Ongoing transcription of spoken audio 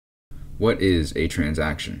What is a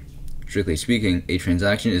transaction? Strictly speaking, a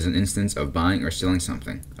transaction is an instance of buying or selling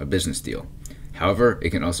something, a business deal. However,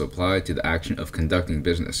 it can also apply to the action of conducting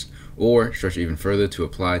business, or stretch even further to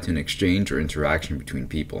apply to an exchange or interaction between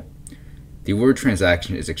people. The word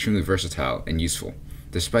transaction is extremely versatile and useful,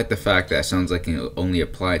 despite the fact that it sounds like it can only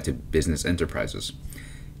apply to business enterprises.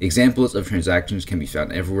 Examples of transactions can be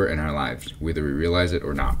found everywhere in our lives, whether we realize it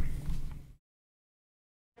or not.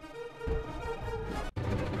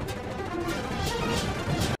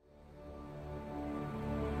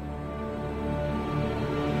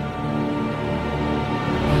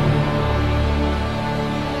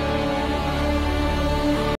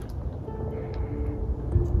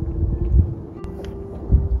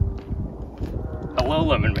 Hello,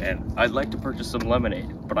 Lemon Man. I'd like to purchase some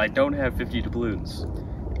lemonade, but I don't have 50 doubloons.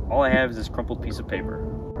 All I have is this crumpled piece of paper.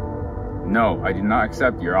 No, I do not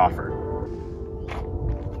accept your offer.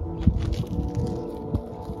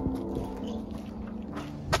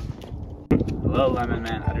 Hello, Lemon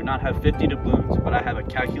Man. I do not have 50 doubloons, but I have a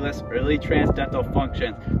calculus early transcendental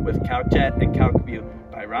functions with CalChat and CalcView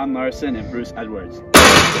by Ron Larson and Bruce Edwards.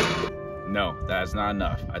 No, that is not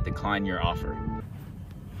enough. I decline your offer.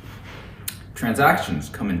 Transactions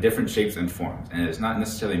come in different shapes and forms, and it does not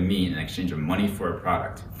necessarily mean an exchange of money for a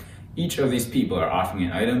product. Each of these people are offering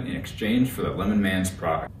an item in exchange for the Lemon Man's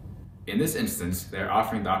product. In this instance, they are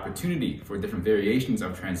offering the opportunity for different variations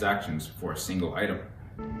of transactions for a single item.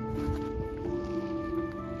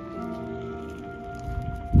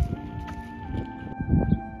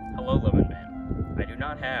 Hello, Lemon Man. I do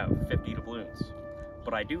not have 50 doubloons,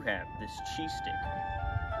 but I do have this cheese stick.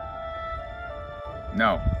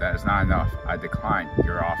 No, that is not enough. I decline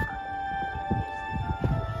your offer.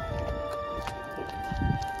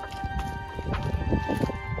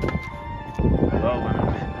 Hello, Lemon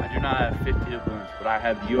Man. I do not have 50 doubloons, but I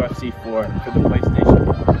have UFC 4 for the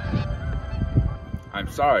PlayStation. I'm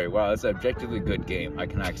sorry, while it's an objectively good game, I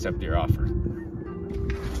cannot accept your offer.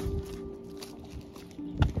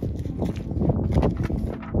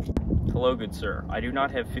 Hello, good sir. I do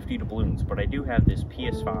not have 50 doubloons, but I do have this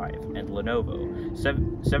PS5 and Lenovo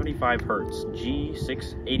 75Hz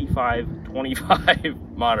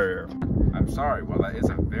G68525 monitor. I'm sorry, while that is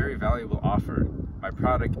a very valuable offer, my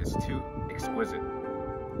product is too exquisite.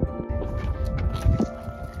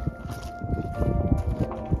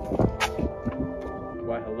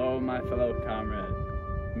 Why, hello, my fellow comrade.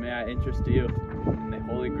 May I interest you in the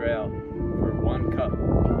Holy Grail for 1 cup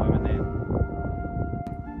of lemonade?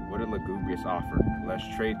 What a lugubrious offer. Let's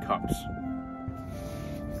trade cups.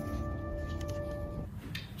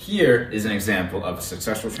 Here is an example of a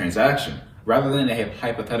successful transaction, rather than a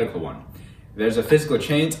hypothetical one. There's a physical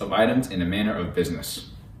change of items in a manner of business.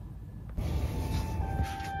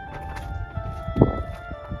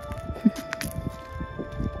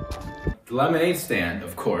 The lemonade stand,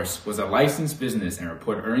 of course, was a licensed business and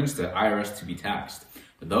reported earnings to the IRS to be taxed.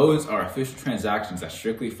 Those are official transactions that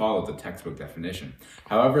strictly follow the textbook definition.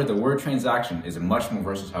 However, the word transaction is much more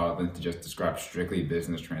versatile than to just describe strictly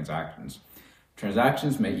business transactions.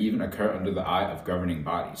 Transactions may even occur under the eye of governing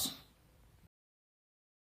bodies.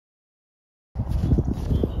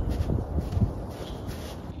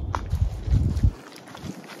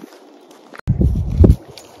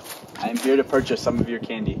 I am here to purchase some of your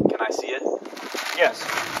candy. Can I see it? Yes.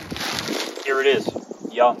 Here it is.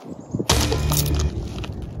 Yum.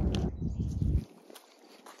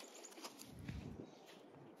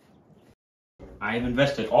 I have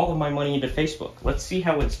invested all of my money into Facebook. Let's see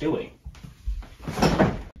how it's doing.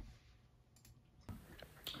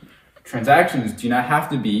 Transactions do not have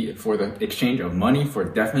to be for the exchange of money for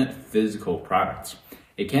definite physical products.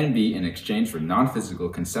 It can be in exchange for non-physical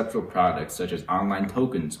conceptual products such as online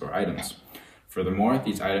tokens or items. Furthermore,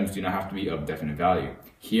 these items do not have to be of definite value.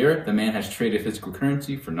 Here, the man has traded physical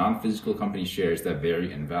currency for non-physical company shares that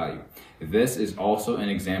vary in value. This is also an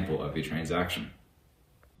example of a transaction.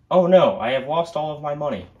 Oh no, I have lost all of my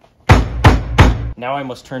money. Now I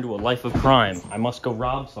must turn to a life of crime. I must go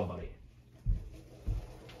rob somebody.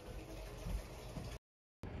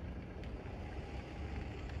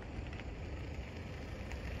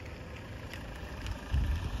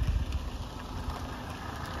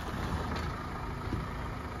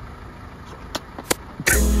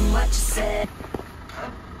 What you said.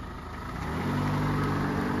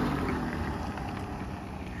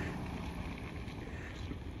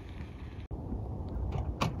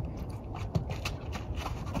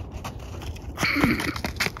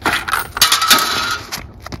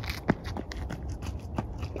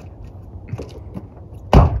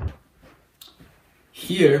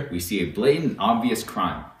 Here, we see a blatant, obvious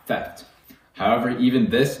crime, theft. However, even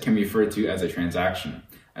this can be referred to as a transaction.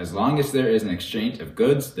 As long as there is an exchange of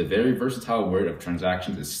goods, the very versatile word of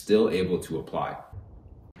transactions is still able to apply.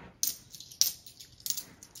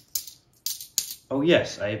 Oh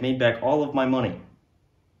yes, I have made back all of my money.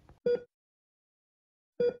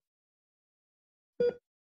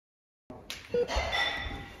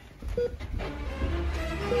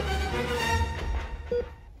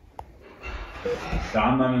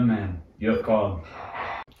 Don Lemon Man, you have called.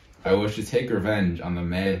 I wish to take revenge on the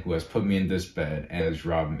man who has put me in this bed and has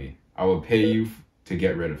robbed me. I will pay you to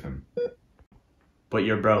get rid of him. But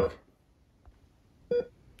you're broke.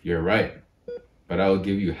 You're right, but I will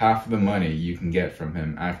give you half the money you can get from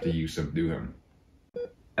him after you subdue him.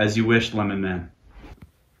 As you wish, Lemon Man.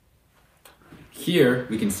 Here,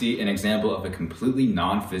 we can see an example of a completely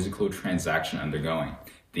non-physical transaction undergoing.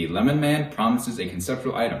 The Lemon Man promises a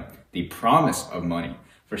conceptual item, the promise of money,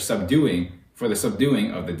 for the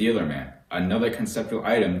subduing of the Dealer Man, another conceptual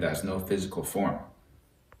item that has no physical form.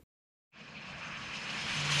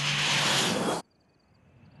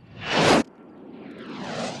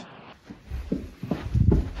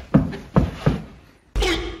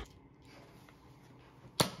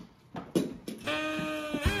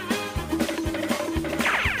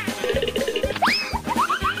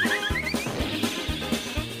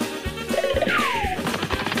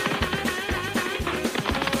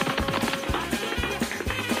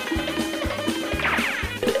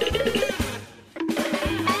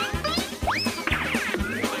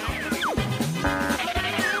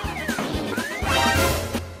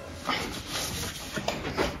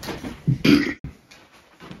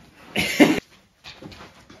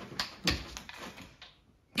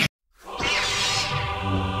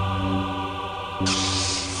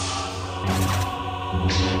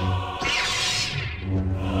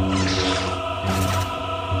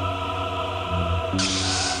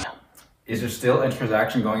 Is there still a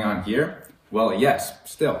transaction going on here? Well, yes,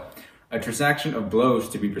 still. A transaction of blows,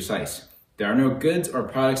 to be precise. There are no goods or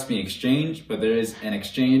products being exchanged, but there is an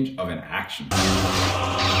exchange of an action.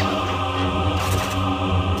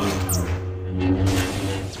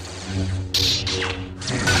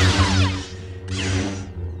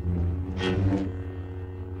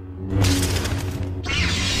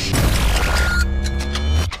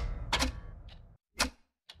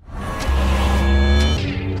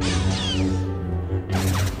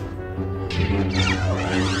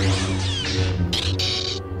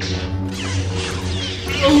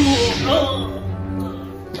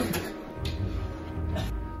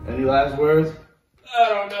 Any last words? I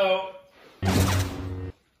don't know.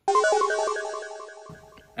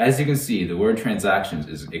 As you can see, the word transactions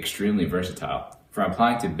is extremely versatile, from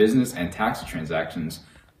applying to business and tax transactions,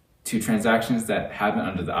 to transactions that happen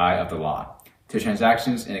under the eye of the law, to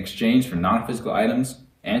transactions in exchange for non-physical items,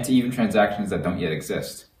 and to even transactions that don't yet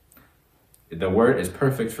exist. The word is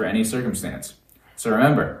perfect for any circumstance. So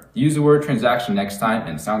remember, use the word transaction next time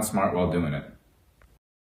and sound smart while doing it.